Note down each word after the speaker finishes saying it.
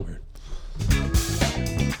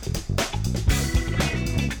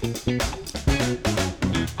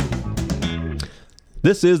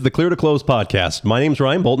This is the Clear to Close podcast. My name's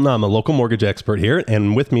Ryan Bolton. I'm a local mortgage expert here,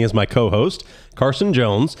 and with me is my co-host, Carson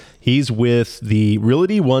Jones. He's with the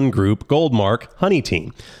Realty One Group Goldmark Honey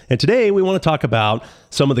Team. And today we want to talk about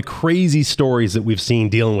some of the crazy stories that we've seen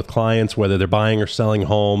dealing with clients, whether they're buying or selling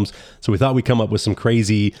homes. So we thought we'd come up with some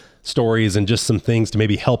crazy stories and just some things to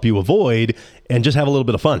maybe help you avoid and just have a little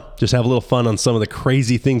bit of fun. Just have a little fun on some of the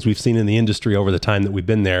crazy things we've seen in the industry over the time that we've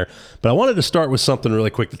been there. But I wanted to start with something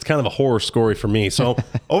really quick that's kind of a horror story for me. So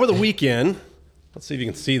over the weekend, let's see if you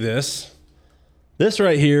can see this. This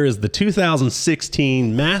right here is the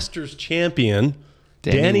 2016 Masters champion,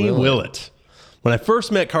 Danny Willett. When I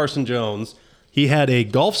first met Carson Jones, he had a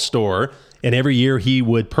golf store, and every year he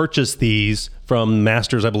would purchase these from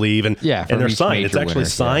Masters, I believe, and they're signed. It's actually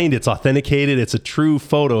signed. It's authenticated. It's a true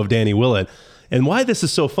photo of Danny Willett. And why this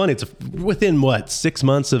is so funny, it's within, 6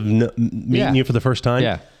 months of meeting you for the first time?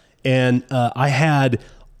 Yeah. And I had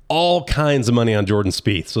all kinds of money on Jordan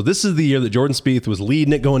Spieth. So this is the year that Jordan Spieth was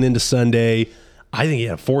leading it going into Sunday. I think he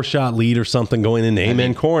had a 4-shot lead or something going into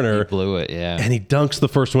Amen Corner. He blew it, yeah. And he dunks the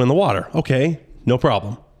first one in the water. Okay, no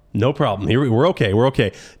problem. No problem. Here we're okay.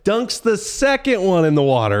 Dunks the second one in the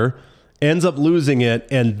water, ends up losing it,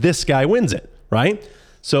 and this guy wins it, right?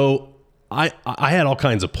 So I had all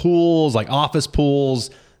kinds of pools, like office pools,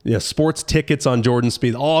 sports tickets on Jordan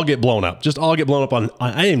Spieth, all get blown up. Just all get blown up on.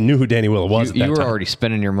 I didn't know who Danny Willett was at that time. You were already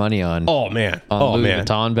spending your money on. Louis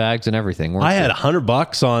Vuitton bags and everything. I had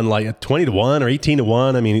 $100 on like 20 to 1 or 18 to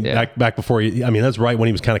 1. I mean, back before. That's right when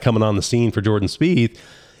he was kind of coming on the scene for Jordan Spieth,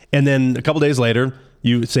 and then a couple days later,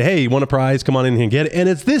 you say, hey, you want a prize? Come on in here and get it. And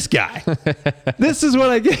it's this guy. This is what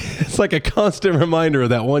I get. It's like a constant reminder of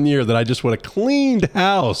that one year that I just would have cleaned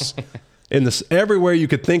house. In this, everywhere you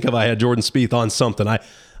could think of, I had Jordan Spieth on something. I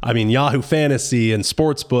mean, Yahoo Fantasy and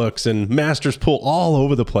sports books and Masters Pool all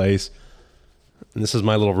over the place. And this is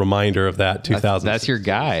my little reminder of that 2000. That's your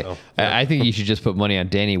guy. So, yeah. I think you should just put money on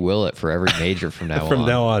Danny Willett for every major from now on. From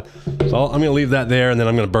now on. So I'm going to leave that there, and then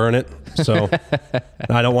I'm going to burn it. So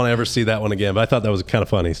I don't want to ever see that one again. But I thought that was kind of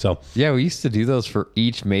funny. So yeah, we used to do those for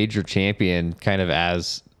each major champion, kind of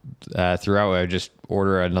as throughout. I would just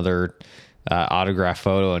order another autograph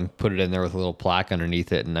photo and put it in there with a little plaque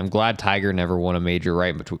underneath it. And I'm glad Tiger never won a major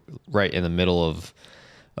right in the middle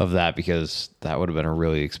of that, because that would have been a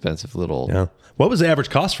really expensive little. Yeah. What was the average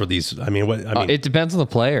cost for these? It depends on the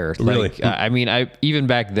player. Really? Like, even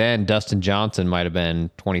back then, Dustin Johnson might have been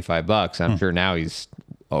 $25. I'm sure now he's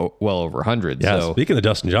well over 100. Yeah. So. Speaking of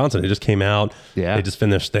Dustin Johnson, it just came out. Yeah. They just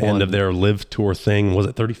finished the end of their Live Tour thing. Was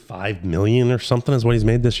it $35 million or something? Is what he's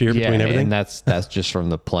made this year between everything? And that's just from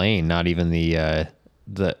the plane, not even the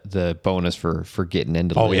bonus for getting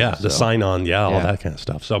into. The sign on, all that kind of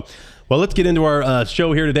stuff. So. Well, let's get into our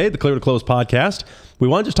show here today, the Clear to Close podcast. We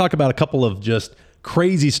want to just talk about a couple of just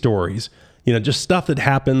crazy stories, just stuff that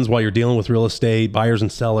happens while you're dealing with real estate, buyers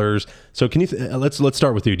and sellers. So can you, let's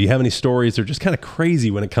start with you. Do you have any stories that are just kind of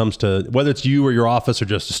crazy when it comes to whether it's you or your office or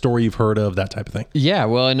just a story you've heard of, that type of thing? Yeah,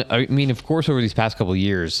 well, and I mean, of course, over these past couple of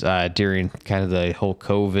years, during kind of the whole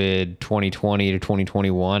COVID 2020 to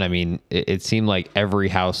 2021, I mean, it seemed like every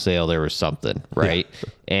house sale, there was something, right? Yeah.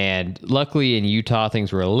 And luckily in Utah,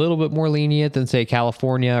 things were a little bit more lenient than, say,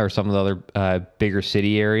 California or some of the other bigger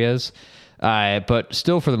city areas. But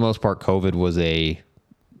still, for the most part, COVID was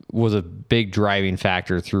a big driving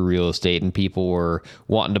factor through real estate, and people were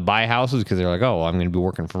wanting to buy houses because they're like, oh, I'm going to be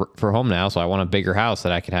working for home now, so I want a bigger house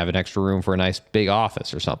that I can have an extra room for a nice big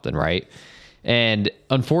office or something, right? And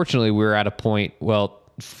unfortunately, we were at a point,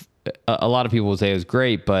 a lot of people would say it was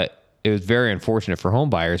great, but it was very unfortunate for home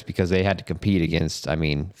buyers because they had to compete against,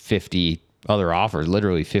 50 other offers,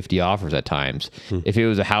 literally 50 offers at times. If it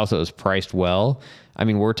was a house that was priced well,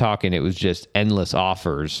 we're talking, it was just endless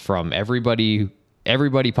offers from everybody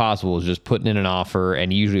possible was just putting in an offer,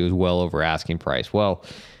 and usually it was well over asking price. Well,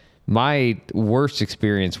 my worst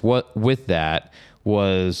experience with that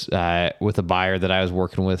was with a buyer that I was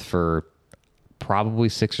working with for probably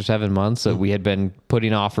 6 or 7 months. So we had been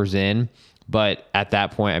putting offers in, but at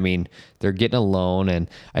that point, they're getting a loan, and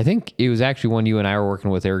I think it was actually one you and I were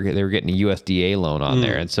working with. They were getting a USDA loan on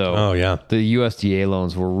there, and so the USDA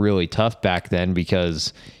loans were really tough back then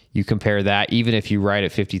because you compare that, even if you write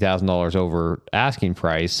at $50,000 over asking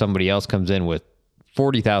price, somebody else comes in with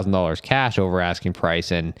 $40,000 cash over asking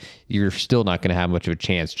price, and you're still not going to have much of a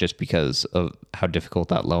chance just because of how difficult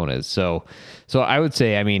that loan is. So I would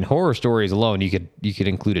say, I mean, horror stories alone, you could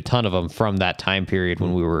include a ton of them from that time period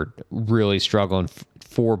when we were really struggling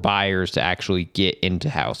for buyers to actually get into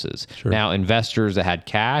houses. Sure. Now, investors that had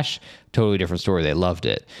cash, totally different story. They loved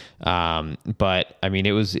it. But I mean,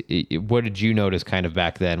 what did you notice kind of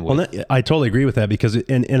back then? Well, I totally agree with that because,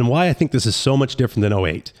 and why I think this is so much different than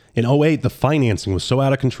 '08. In '08, the financing was so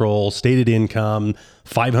out of control, stated income,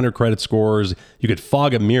 500 credit scores. You could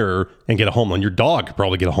fog a mirror and get a home loan. Your dog could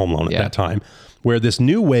probably get a home loan at that time. Where this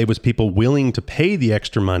new wave was people willing to pay the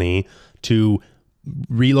extra money to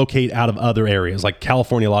relocate out of other areas like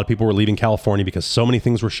California. A lot of people were leaving California because so many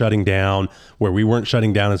things were shutting down where we weren't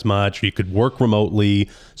shutting down as much. You could work remotely,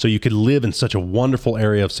 so you could live in such a wonderful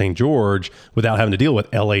area of St. George without having to deal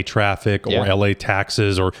with LA traffic or LA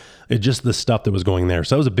taxes or just the stuff that was going there.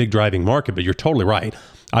 So that was a big driving market, but you're totally right.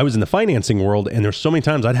 I was in the financing world and there's so many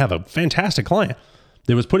times I'd have a fantastic client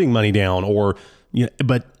that was putting money down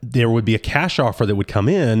but there would be a cash offer that would come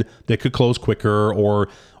in that could close quicker or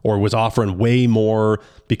was offering way more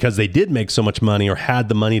because they did make so much money or had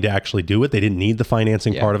the money to actually do it. They didn't need the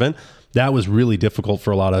financing part of it. That was really difficult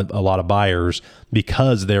for a lot of buyers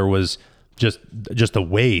because there was just a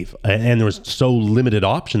wave and there was so limited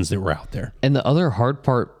options that were out there. And the other hard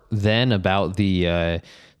part then about the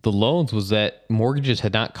loans was that mortgages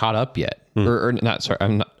had not caught up yet. Or not, sorry,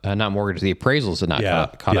 I'm not mortgages. The appraisals had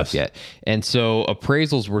not caught up yet. And so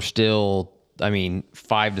appraisals were still,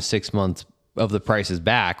 5 to 6 months of the prices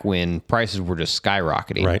back when prices were just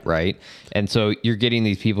skyrocketing. Right. And so you're getting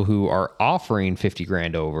these people who are offering 50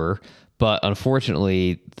 grand over, but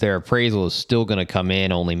unfortunately their appraisal is still going to come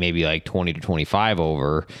in only maybe like 20 to 25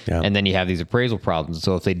 over. Yeah. And then you have these appraisal problems.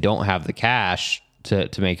 So if they don't have the cash to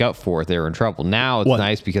make up for it, they're in trouble. Now it's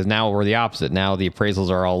nice because now we're the opposite. Now the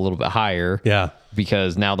appraisals are all a little bit higher. Yeah.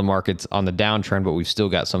 Because now the market's on the downtrend, but we've still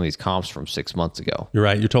got some of these comps from 6 months ago. You're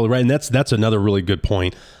right. You're totally right. And that's another really good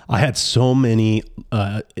point. I had so many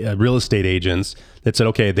real estate agents that said,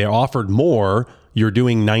 okay, they offered more. You're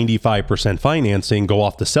doing 95% financing, go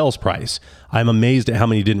off the sales price. I'm amazed at how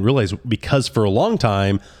many didn't realize, because for a long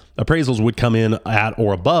time, appraisals would come in at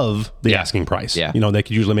or above the asking price. Yeah. They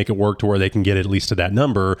could usually make it work to where they can get at least to that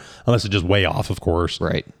number, unless it's just way off, of course.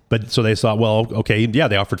 Right. But so they thought, well, okay, they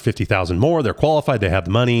offered $50,000 more. They're qualified. They have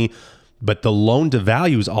the money. But the loan to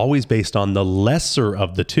value is always based on the lesser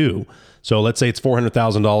of the two. So let's say it's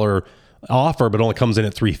 $400,000 offer, but only comes in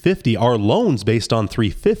at $350,000. Our loan's based on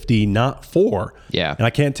 $350,000, not $400,000. Yeah. And I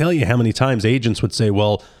can't tell you how many times agents would say,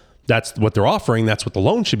 well, that's what they're offering. That's what the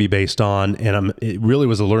loan should be based on. And it really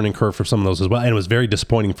was a learning curve for some of those as well. And it was very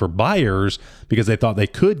disappointing for buyers because they thought they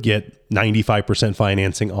could get 95%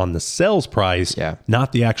 financing on the sales price,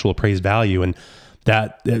 not the actual appraised value. And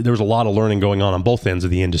that there was a lot of learning going on both ends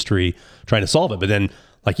of the industry trying to solve it. But then,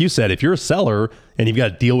 like you said, if you're a seller and you've got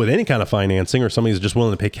to deal with any kind of financing, or somebody who's just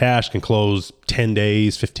willing to pay cash, can close 10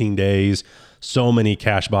 days, 15 days. So many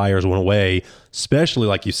cash buyers went away, especially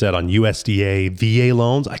like you said on USDA, VA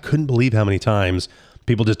loans. I couldn't believe how many times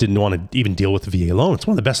people just didn't want to even deal with the VA loan. It's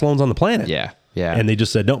one of the best loans on the planet. Yeah. Yeah. And they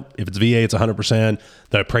just said, no, if it's VA, it's 100%.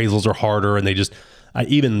 The appraisals are harder. And they just,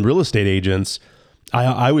 even real estate agents,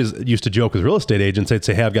 I always used to joke with real estate agents. They'd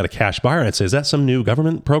say, hey, I've got a cash buyer. And I'd say, is that some new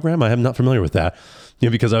government program? I'm not familiar with that.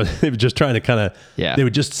 Because they were just trying to they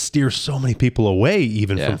would just steer so many people away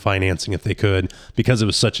even from financing if they could, because it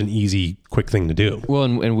was such an easy, quick thing to do. Well,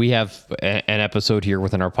 and we have an episode here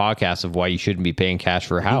within our podcast of why you shouldn't be paying cash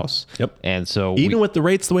for a house. Yep. And so even with the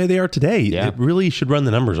rates the way they are today, it really should run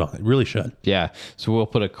the numbers on it. It really should. Yeah. So we'll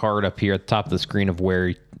put a card up here at the top of the screen of where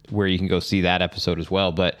you can go see that episode as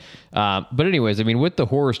well. But anyways, with the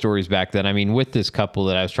horror stories back then, with this couple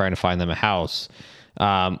that I was trying to find them a house,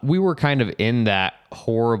 we were kind of in that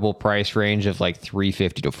horrible price range of like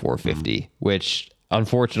 $350,000 to $450,000, which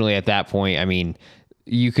unfortunately at that point,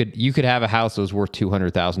 you could have a house that was worth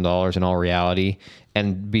 $200,000 in all reality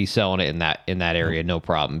and be selling it in that area, no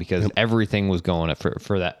problem, because everything was going up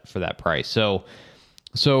for that price.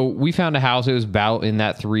 So we found a house. It was about in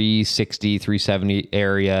that 360, 370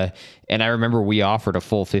 area. And I remember we offered a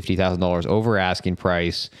full $50,000 over asking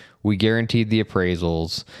price. We guaranteed the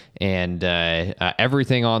appraisals and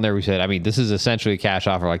everything on there. We said, this is essentially a cash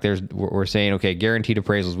offer. Like we're saying, okay, guaranteed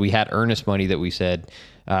appraisals. We had earnest money that we said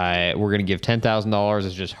we're going to give $10,000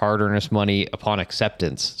 as just hard earnest money upon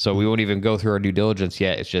acceptance. So we won't even go through our due diligence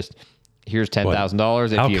yet. It's just, here's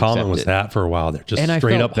 $10,000. How common was that for a while there? Just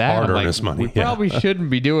straight up hard earnest money. We probably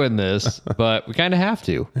shouldn't be doing this, but we kind of have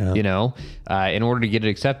to, in order to get it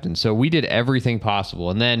acceptance. So we did everything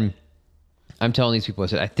possible. And then I'm telling these people, I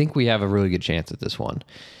said, I think we have a really good chance at this one.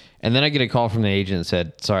 And then I get a call from the agent that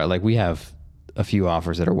said, sorry, like we have a few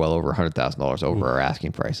offers that are well over $100,000 over our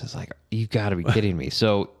asking price. It's like, you got to be kidding me.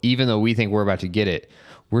 So even though we think we're about to get it,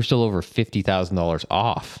 we're still over $50,000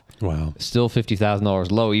 off. Wow. Still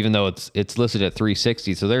 $50,000 low, even though it's listed at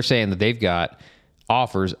 360. So they're saying that they've got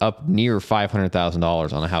offers up near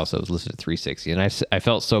 $500,000 on a house that was listed at 360. And I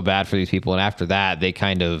felt so bad for these people. And after that, they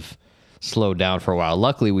kind of slowed down for a while.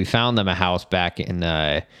 Luckily, we found them a house back in,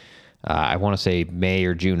 I want to say May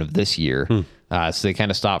or June of this year. So they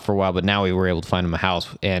kind of stopped for a while, but now we were able to find them a house,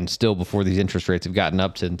 and still before these interest rates have gotten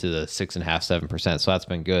up into the 6.5–7%. So that's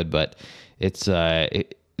been good, but it's,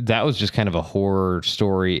 that was just kind of a horror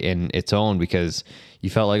story in its own, because you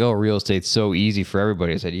felt like, oh, real estate's so easy for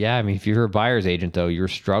everybody. I said, yeah, I mean, if you're a buyer's agent though, you're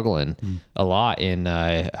struggling a lot in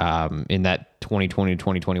that 2020 to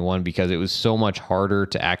 2021, because it was so much harder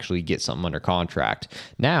to actually get something under contract.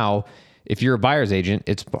 Now, if you're a buyer's agent,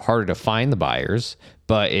 it's harder to find the buyers,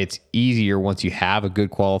 but it's easier once you have a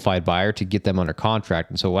good qualified buyer to get them under contract.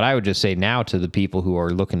 And so what I would just say now to the people who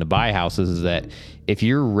are looking to buy houses is that if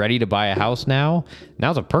you're ready to buy a house now's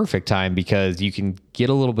a perfect time, because you can get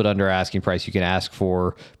a little bit under asking price. You can ask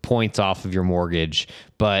for points off of your mortgage,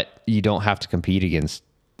 but you don't have to compete against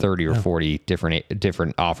 30 or 40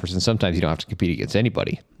 different offers, and sometimes you don't have to compete against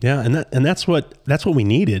anybody. Yeah, and that's what we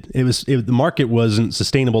needed. The market wasn't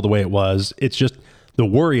sustainable the way it was. It's just the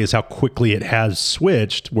worry is how quickly it has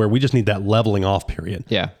switched, where we just need that leveling off period.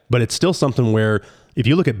 Yeah. But it's still something where if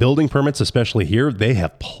you look at building permits, especially here, they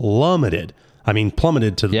have plummeted. I mean,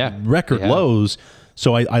 plummeted to record lows.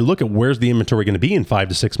 So I look at where's the inventory going to be in 5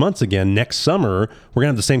 to 6 months again. Next summer, we're going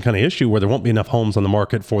to have the same kind of issue where there won't be enough homes on the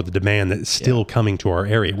market for the demand that's still coming to our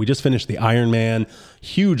area. We just finished the Ironman,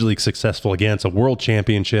 hugely successful again. It's a world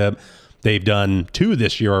championship. They've done 2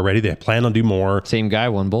 this year already. They plan on do more. Same guy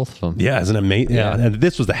won both of them. Yeah, isn't it amazing? Yeah. And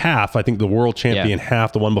this was the half. I think the world champion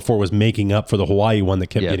half. The one before was making up for the Hawaii one that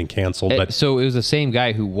kept getting canceled. But so it was the same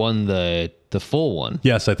guy who won the full one.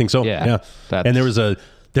 Yes, I think so. Yeah. And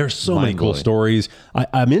there's so many cool stories.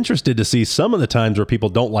 I'm interested to see some of the times where people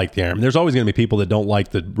don't like the Ironman. There's always going to be people that don't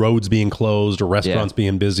like the roads being closed or restaurants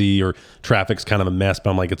being busy or traffic's kind of a mess.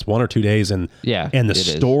 But I'm like, it's 1 or 2 days, and the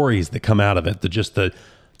stories that come out of it,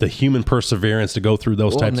 the human perseverance to go through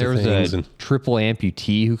those types of things. There was a triple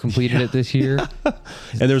amputee who completed it this year.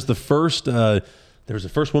 And there's the first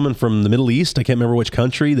woman from the Middle East. I can't remember which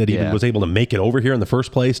country that even was able to make it over here in the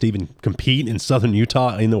first place to even compete in Southern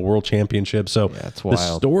Utah in the World Championship. So the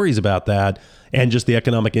stories about that and just the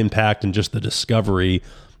economic impact and just the discovery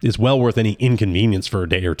is well worth any inconvenience for a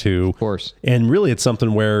day or two. Of course. And really it's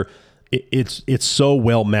something where it's so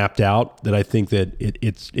well mapped out that I think that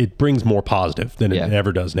it brings more positive than it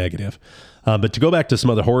ever does negative. But to go back to some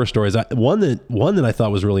other horror stories, one that I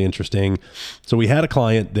thought was really interesting. So we had a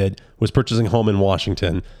client that was purchasing a home in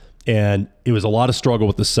Washington, and it was a lot of struggle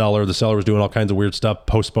with the seller. The seller was doing all kinds of weird stuff,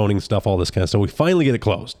 postponing stuff, all this kind of stuff. We finally get it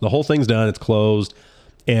closed. The whole thing's done. It's closed.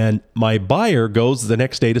 And my buyer goes the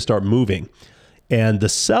next day to start moving. And the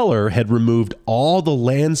seller had removed all the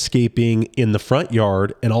landscaping in the front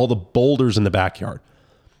yard and all the boulders in the backyard.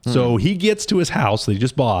 So he gets to his house that he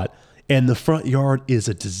just bought, and the front yard is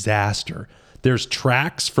a disaster. There's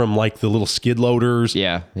tracks from like the little skid loaders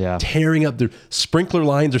tearing up. The sprinkler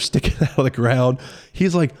lines are sticking out of the ground.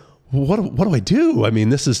 He's like, what do I do? I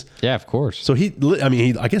mean, this is... Yeah, of course. So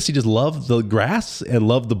I guess he just loved the grass and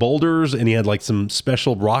loved the boulders, and he had like some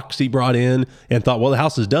special rocks he brought in and thought, well, the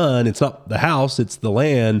house is done. It's not the house, it's the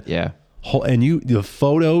land. Yeah. And the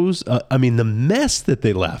photos, the mess that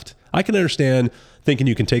they left. I can understand thinking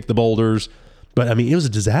you can take the boulders, but I mean, it was a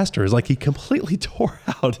disaster. It's like he completely tore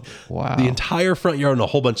out the entire front yard and a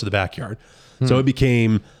whole bunch of the backyard. So it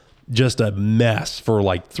became just a mess for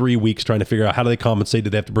like 3 weeks trying to figure out how do they compensate? Do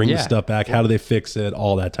they have to bring the stuff back? How do they fix it?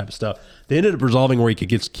 All that type of stuff. They ended up resolving where he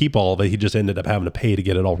could keep all of it. He just ended up having to pay to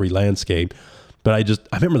get it all re-landscaped. But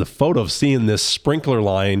I remember the photo of seeing this sprinkler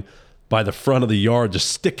line by the front of the yard just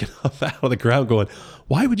sticking up out of the ground going,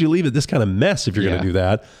 why would you leave it this kind of mess if you're going to do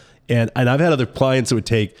that? And I've had other clients that would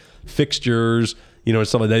take fixtures,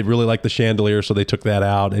 something they really like the chandelier, so they took that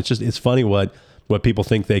out. It's funny what people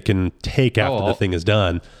think they can take after the thing is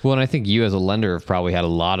done. Well, and I think you as a lender have probably had a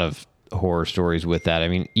lot of horror stories with that. I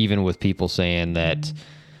mean, even with people saying that,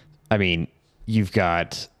 I mean, you've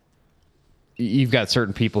got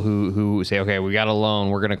certain people who say, okay, we got a loan,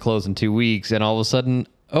 we're going to close in 2 weeks. And all of a sudden,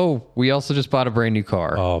 we also just bought a brand new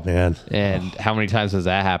car. Oh man. And how many times has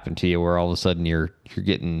that happened to you where all of a sudden you're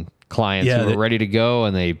getting clients who are ready to go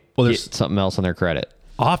and they get something else on their credit?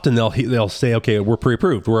 Often they'll say, okay, we're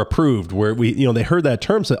pre-approved, we're approved, they heard that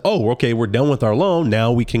term, say, oh, okay, we're done with our loan.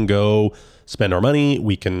 Now we can go spend our money.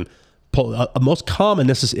 We can a most common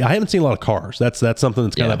necessity. I haven't seen a lot of cars. That's something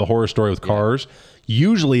that's kind of a horror story with cars.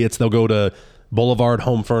 Usually they'll go to Boulevard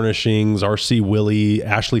Home Furnishings, RC Willey,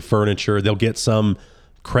 Ashley Furniture. They'll get some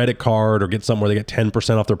credit card or get somewhere they get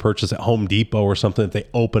 10% off their purchase at Home Depot or something. If they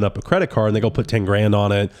open up a credit card and they go put 10 grand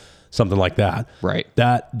on it, something like that. Right.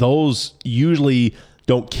 Those usually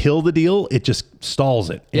don't kill the deal. It just stalls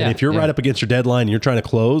it. Yeah, and if you're right up against your deadline and you're trying to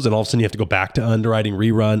close and all of a sudden you have to go back to underwriting,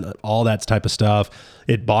 rerun, all that type of stuff,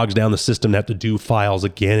 it bogs down the system to have to do files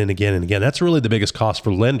again and again and again. That's really the biggest cost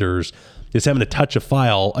for lenders, is having to touch a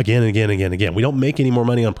file again and again and again and again. We don't make any more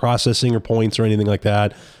money on processing or points or anything like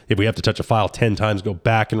that. If we have to touch a file 10 times, go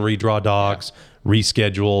back and redraw docs,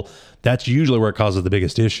 reschedule, that's usually where it causes the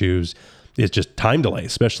biggest issues. It's just time delay,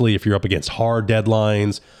 especially if you're up against hard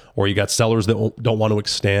deadlines or you got sellers that don't want to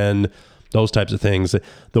extend, those types of things.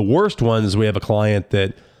 The worst ones, we have a client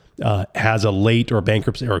that has a late or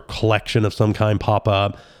bankruptcy or a collection of some kind pop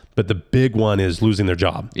up, but the big one is losing their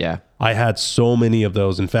job. Yeah. I had so many of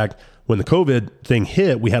those. In fact, when the COVID thing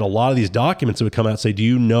hit, we had a lot of these documents that would come out and say, do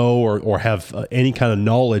you know or have any kind of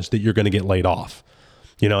knowledge that you're going to get laid off?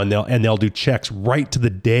 You know, and they'll do checks right to the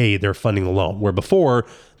day they're funding the loan, where before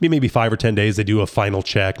maybe 5 or 10 days they do a final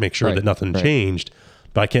check, make sure that nothing changed.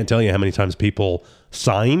 But I can't tell you how many times people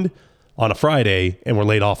signed on a Friday and were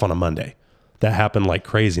laid off on a Monday. That happened like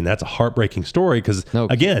crazy. And that's a heartbreaking story because,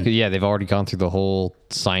 again... Yeah, they've already gone through the whole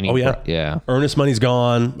signing. Oh, yeah. Earnest money's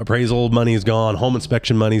gone. Appraisal money's gone. Home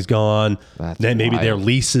inspection money's gone. Then maybe their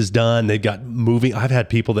lease is done. They've got moving... I've had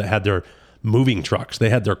people that had their moving trucks. They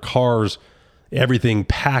had their cars, everything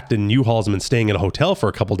packed in U-Hauls and been staying at a hotel for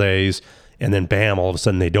a couple days. And then, bam, all of a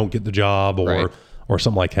sudden they don't get the job or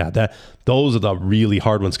something like that. Those are the really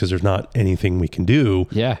hard ones because there's not anything we can do.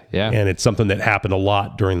 Yeah. And it's something that happened a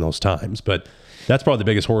lot during those times. But that's probably the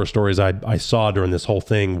biggest horror stories I saw during this whole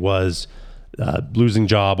thing was losing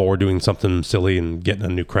job or doing something silly and getting a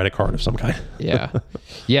new credit card of some kind. Yeah.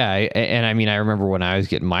 And I mean, I remember when I was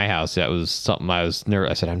getting my house, that was something I was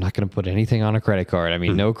nervous. I said, I'm not going to put anything on a credit card. I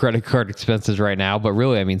mean, no credit card expenses right now, but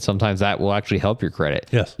really, I mean, sometimes that will actually help your credit.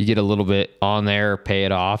 Yes. You get a little bit on there, pay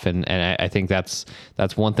it off. And I think that's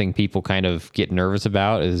one thing people kind of get nervous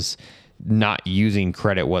about is not using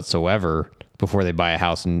credit whatsoever before they buy a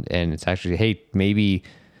house. And it's actually, hey, maybe,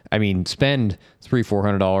 I mean, spend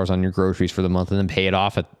 $300-400 on your groceries for the month and then pay it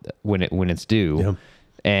off when it's due. Yeah.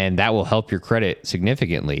 And that will help your credit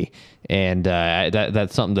significantly. And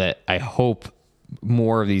that's something that I hope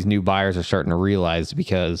more of these new buyers are starting to realize,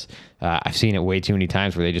 because I've seen it way too many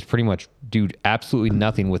times where they just pretty much do absolutely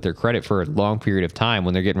nothing with their credit for a long period of time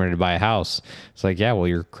when they're getting ready to buy a house. It's like, yeah, well,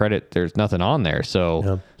 your credit, there's nothing on there.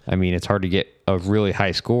 So, I mean, it's hard to get a really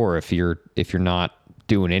high score if you're not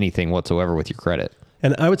doing anything whatsoever with your credit.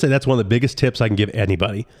 And I would say that's one of the biggest tips I can give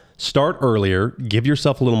anybody. Start earlier, give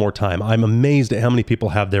yourself a little more time. I'm amazed at how many people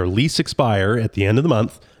have their lease expire at the end of the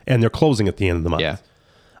month and they're closing at the end of the month. Yeah.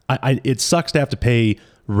 It sucks to have to pay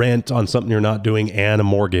rent on something you're not doing and a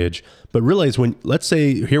mortgage. But realize let's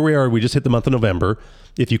say here we are, we just hit the month of November.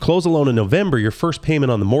 If you close a loan in November, your first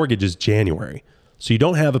payment on the mortgage is January. So you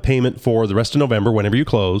don't have a payment for the rest of November whenever you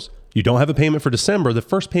close. You don't have a payment for December. The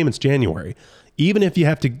first payment's January. Even if you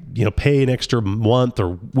have to, pay an extra month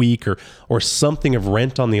or week or something of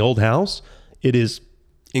rent on the old house, it is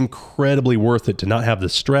incredibly worth it to not have the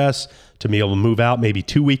stress, to be able to move out maybe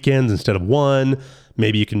 2 weekends instead of one.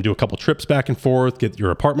 Maybe you can do a couple trips back and forth, get your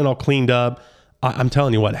apartment all cleaned up. I'm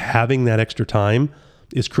telling you what, having that extra time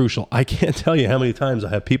is crucial. I can't tell you how many times I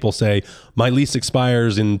have people say, my lease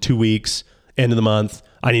expires in 2 weeks, end of the month,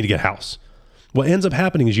 I need to get a house. What ends up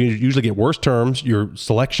happening is you usually get worse terms. Your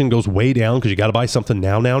selection goes way down because you got to buy something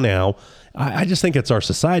now. I just think our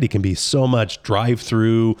society can be so much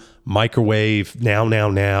drive-through, microwave,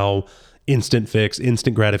 now, instant fix,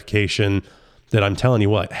 instant gratification, that I'm telling you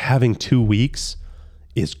what, having 2 weeks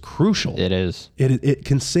is crucial. It is. It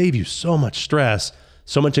can save you so much stress,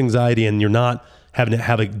 so much anxiety, and you're not having to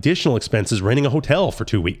have additional expenses, renting a hotel for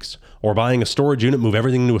 2 weeks or buying a storage unit, move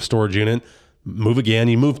everything into a storage unit, move again,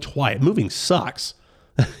 you move twice. Moving sucks.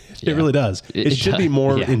 It really does. It should be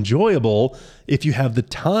more enjoyable if you have the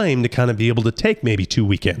time to kind of be able to take maybe 2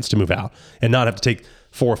 weekends to move out and not have to take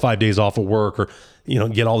 4 or 5 days off of work or,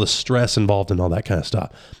 get all the stress involved and all that kind of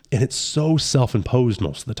stuff. And it's so self-imposed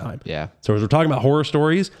most of the time. Yeah. So as we're talking about horror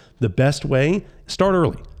stories, the best way, start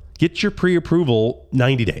early. Get your pre-approval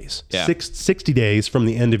 90 days, 60 days from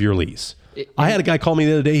the end of your lease. I had a guy call me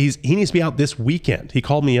the other day. He needs to be out this weekend. He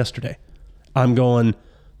called me yesterday. I'm going,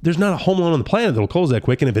 there's not a home loan on the planet that'll close that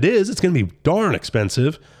quick. And if it is, it's going to be darn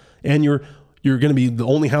expensive. And you're going to be the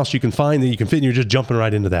only house you can find that you can fit. And you're just jumping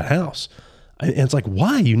right into that house. And it's like,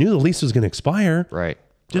 why? You knew the lease was going to expire. Right.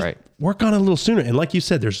 Just Right. work on it a little sooner. And like you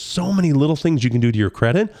said, there's so many little things you can do to your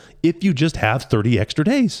credit if you just have 30 extra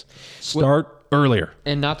days. Start earlier.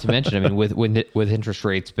 And not to mention, I mean, with interest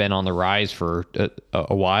rates been on the rise for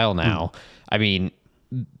a while now, I mean,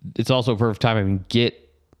 it's also a perfect time. I mean, get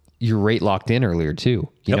your rate locked in earlier too.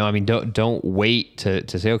 You know, I mean, don't wait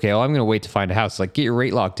to say, okay, well, I'm going to wait to find a house. Like, get your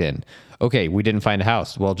rate locked in. Okay, we didn't find a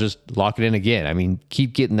house. Well, just lock it in again. I mean,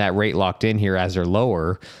 keep getting that rate locked in here as they're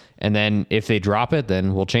lower. And then if they drop it,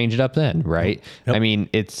 then we'll change it up then, right? I mean,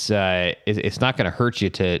 it's not going to hurt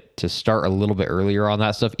you to start a little bit earlier on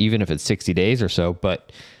that stuff, even if it's 60 days or so.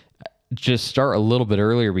 But just start a little bit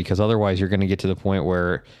earlier, because otherwise you're going to get to the point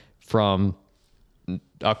where from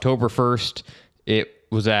October 1st, it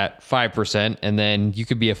was at 5%, and then you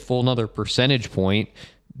could be a full another percentage point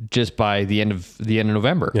just by the end of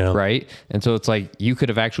November, right? And so it's like you could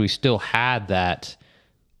have actually still had that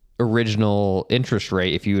original interest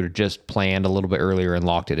rate if you would have just planned a little bit earlier and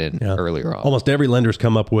locked it in earlier on. Almost every lender's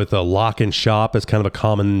come up with a lock and shop as kind of a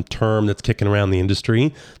common term that's kicking around the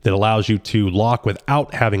industry that allows you to lock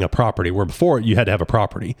without having a property, where before you had to have a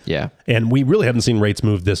property. Yeah. And we really haven't seen rates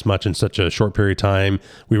move this much in such a short period of time.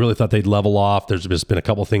 We really thought they'd level off. There's just been a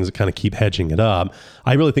couple of things that kind of keep hedging it up.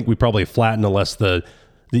 I really think we probably flatten, unless the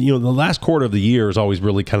last quarter of the year is always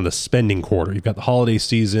really kind of the spending quarter. You've got the holiday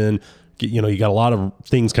season. You got a lot of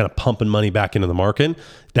things kind of pumping money back into the market.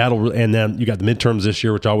 And then you got the midterms this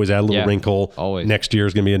year, which always add a little wrinkle. Always. Next year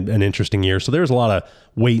is going to be an interesting year. So there's a lot of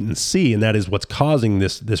wait and see, and that is what's causing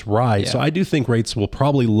this rise. Yeah. So I do think rates will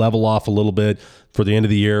probably level off a little bit for the end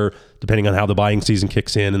of the year, depending on how the buying season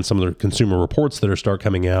kicks in and some of the consumer reports that start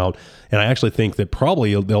coming out. And I actually think that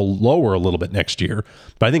probably they'll lower a little bit next year.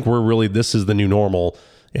 But I think this is the new normal.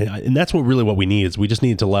 And that's what we need, is we just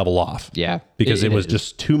need to level off. Yeah. Because it was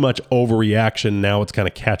just too much overreaction. Now it's kind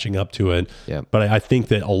of catching up to it. Yeah. But I think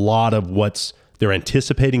that a lot of what's they're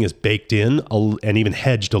anticipating is baked in and even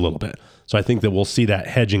hedged a little bit. So I think that we'll see that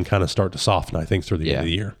hedging kind of start to soften, I think, through the end of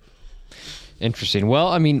the year. Interesting. Well,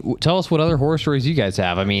 I mean, tell us what other horror stories you guys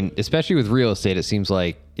have. I mean, especially with real estate, it seems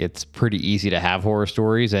like it's pretty easy to have horror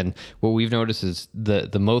stories. And what we've noticed is the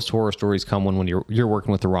most horror stories come when you're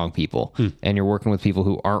working with the wrong people, and you're working with people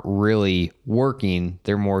who aren't really working.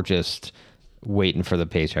 They're more just waiting for the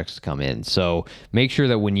paychecks to come in. So make sure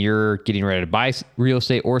that when you're getting ready to buy real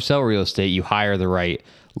estate or sell real estate, you hire the right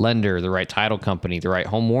lender, the right title company, the right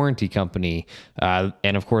home warranty company,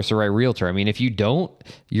 and of course the right realtor. I mean, if you don't,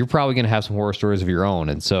 you're probably going to have some horror stories of your own.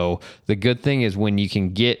 And so the good thing is when you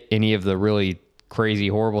can get any of the really crazy,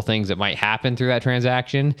 horrible things that might happen through that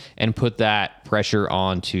transaction and put that pressure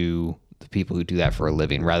onto the people who do that for a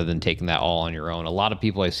living, rather than taking that all on your own. A lot of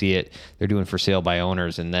people, I see it, they're doing for sale by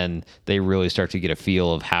owners, and then they really start to get a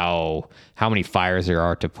feel of how many fires there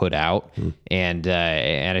are to put out. And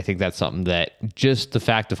I think that's something that just the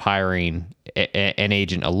fact of hiring an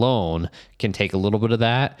agent alone can take a little bit of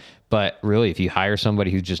that. But really, if you hire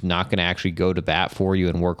somebody who's just not going to actually go to bat for you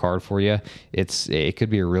and work hard for you, it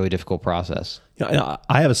could be a really difficult process.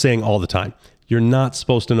 I have a saying all the time. You're not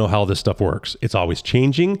supposed to know how this stuff works. It's always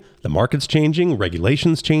changing. The market's changing.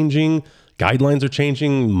 Regulations changing. Guidelines are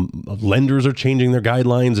changing. Lenders are changing their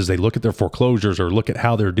guidelines as they look at their foreclosures or look at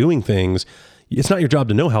how they're doing things. It's not your job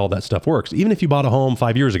to know how all that stuff works. Even if you bought a home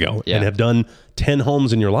 5 years ago and have done 10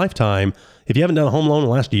 homes in your lifetime, if you haven't done a home loan in the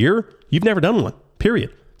last year, you've never done one,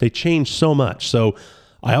 period. They change so much. So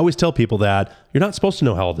I always tell people that you're not supposed to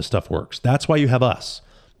know how all this stuff works. That's why you have us.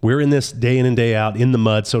 We're in this day in and day out, in the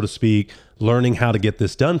mud, so to speak, learning how to get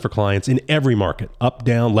this done for clients in every market, up,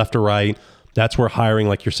 down, left or right. That's where hiring,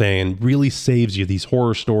 like you're saying, really saves you these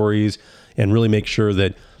horror stories and really make sure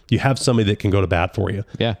that you have somebody that can go to bat for you.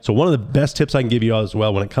 Yeah. So one of the best tips I can give you as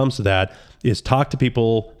well when it comes to that is talk to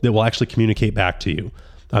people that will actually communicate back to you.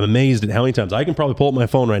 I'm amazed at how many times I can probably pull up my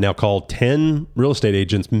phone right now, call 10 real estate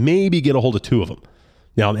agents, maybe get a hold of 2 of them.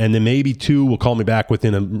 Now, and then maybe 2 will call me back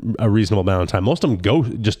within a reasonable amount of time. Most of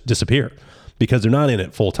them just disappear because they're not in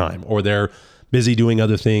it full time or they're busy doing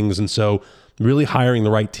other things. And so really hiring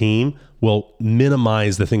the right team will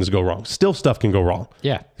minimize the things that go wrong. Still, stuff can go wrong.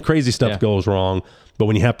 Yeah. Crazy stuff goes wrong. But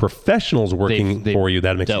when you have professionals working for you,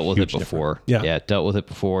 that makes a huge difference. Dealt with it before. Yeah, dealt with it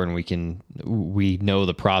before, and we know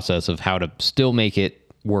the process of how to still make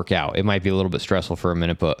it work out. It might be a little bit stressful for a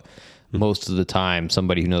minute, but most of the time,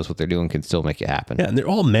 somebody who knows what they're doing can still make it happen. Yeah, and they're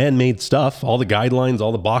all man-made stuff. All the guidelines,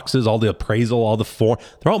 all the boxes, all the appraisal, all the form,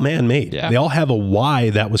 they're all man-made. Yeah. They all have a why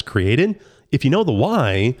that was created. If you know the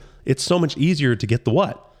why, it's so much easier to get the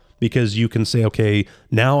what. Because you can say, okay,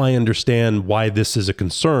 now I understand why this is a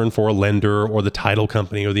concern for a lender or the title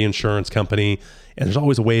company or the insurance company. And there's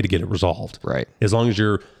always a way to get it resolved. Right. As long as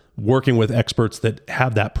you're working with experts that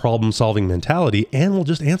have that problem solving mentality and will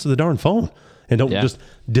just answer the darn phone and don't just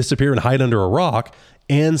disappear and hide under a rock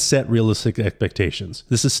and set realistic expectations.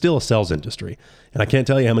 This is still a sales industry. And I can't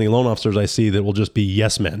tell you how many loan officers I see that will just be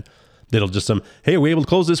yes men. That'll just hey, are we able to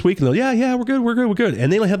close this week? And they'll, yeah, we're good.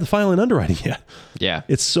 And they don't have the file in underwriting yet. Yeah.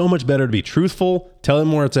 It's so much better to be truthful, tell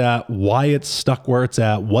them where it's at, why it's stuck where it's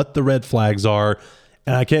at, what the red flags are.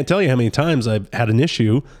 And I can't tell you how many times I've had an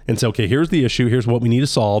issue and say, okay, here's the issue. Here's what we need to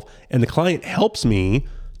solve. And the client helps me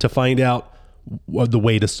to find out the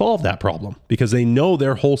way to solve that problem because they know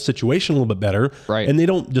their whole situation a little bit better. Right. And they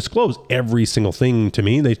don't disclose every single thing to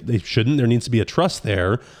me. They shouldn't. There needs to be a trust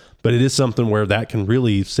there. But it is something where that can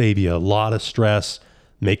really save you a lot of stress,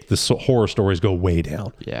 make the horror stories go way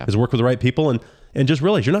down. Yeah. Is work with the right people and just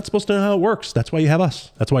realize you're not supposed to know how it works. That's why you have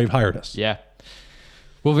us. That's why you've hired us. Yeah.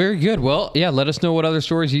 Well, very good. Well, yeah, let us know what other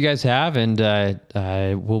stories you guys have, and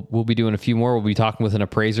we'll be doing a few more. We'll be talking with an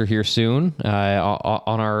appraiser here soon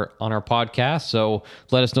on our podcast. So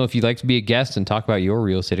let us know if you'd like to be a guest and talk about your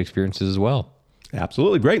real estate experiences as well.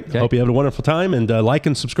 Absolutely. Great. Okay. Hope you have a wonderful time, and like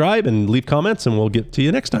and subscribe and leave comments, and we'll get to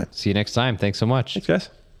you next time. See you next time. Thanks so much. Thanks,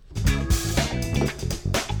 guys.